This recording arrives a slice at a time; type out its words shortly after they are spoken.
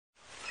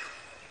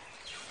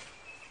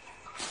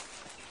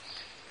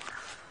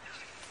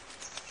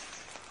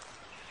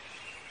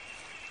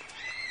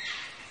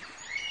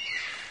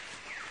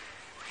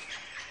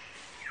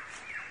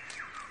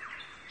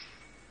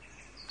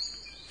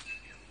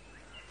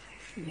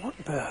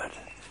What bird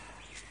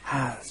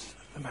has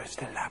the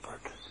most elaborate,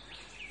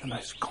 the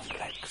most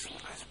complex, and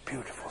the most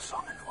beautiful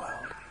song in the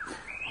world?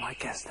 Well, I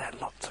guess there are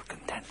lots of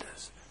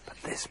contenders, but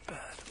this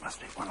bird must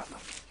be one of them.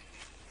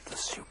 The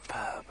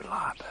superb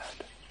lyre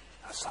bird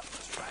of southern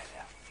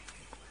Australia.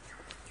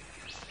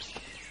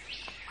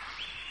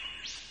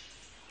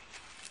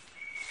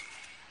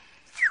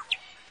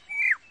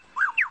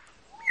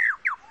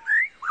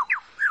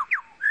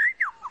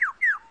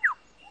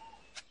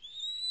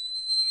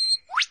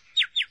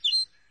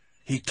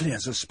 He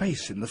clears a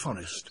space in the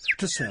forest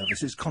to serve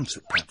as his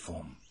concert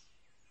platform.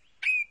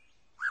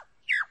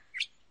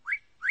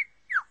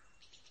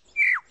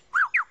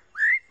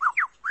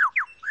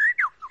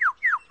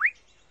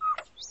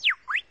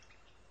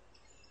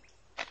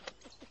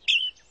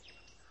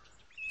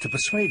 To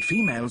persuade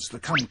females to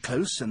come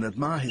close and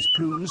admire his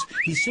plumes,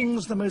 he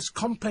sings the most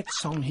complex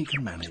song he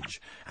can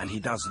manage, and he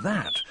does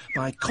that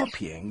by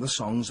copying the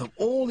songs of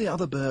all the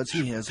other birds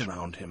he hears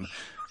around him,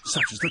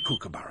 such as the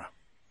kookaburra.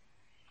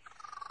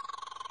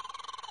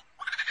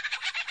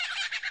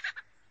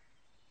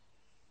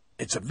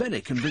 It's a very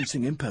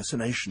convincing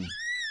impersonation.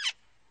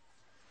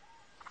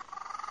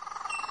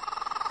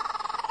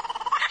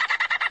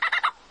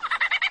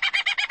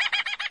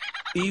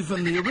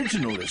 Even the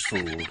original is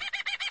fooled.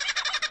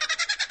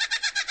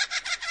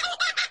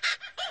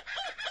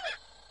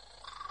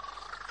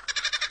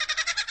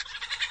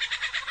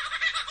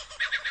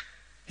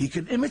 He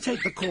can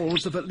imitate the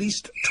calls of at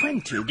least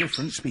 20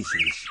 different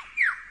species.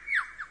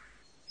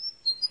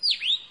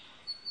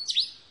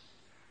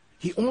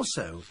 He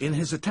also, in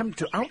his attempt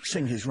to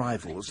outsing his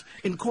rivals,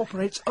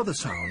 incorporates other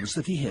sounds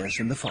that he hears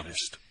in the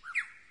forest.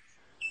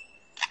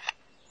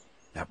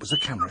 That was a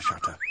camera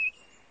shutter.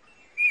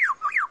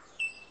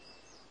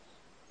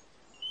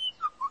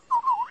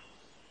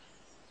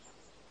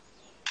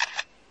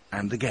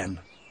 And again.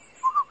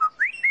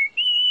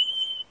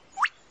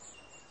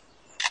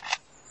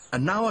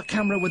 And now a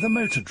camera with a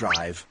motor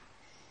drive.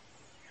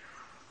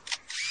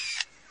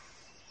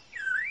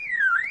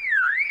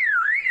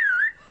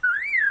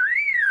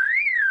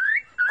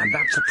 And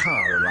that's a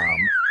car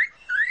alarm.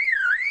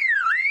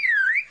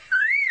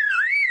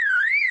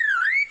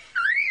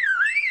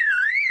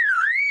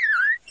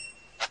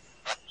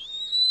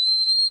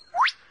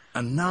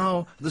 And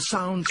now the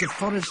sounds of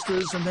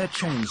foresters and their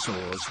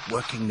chainsaws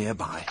working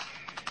nearby.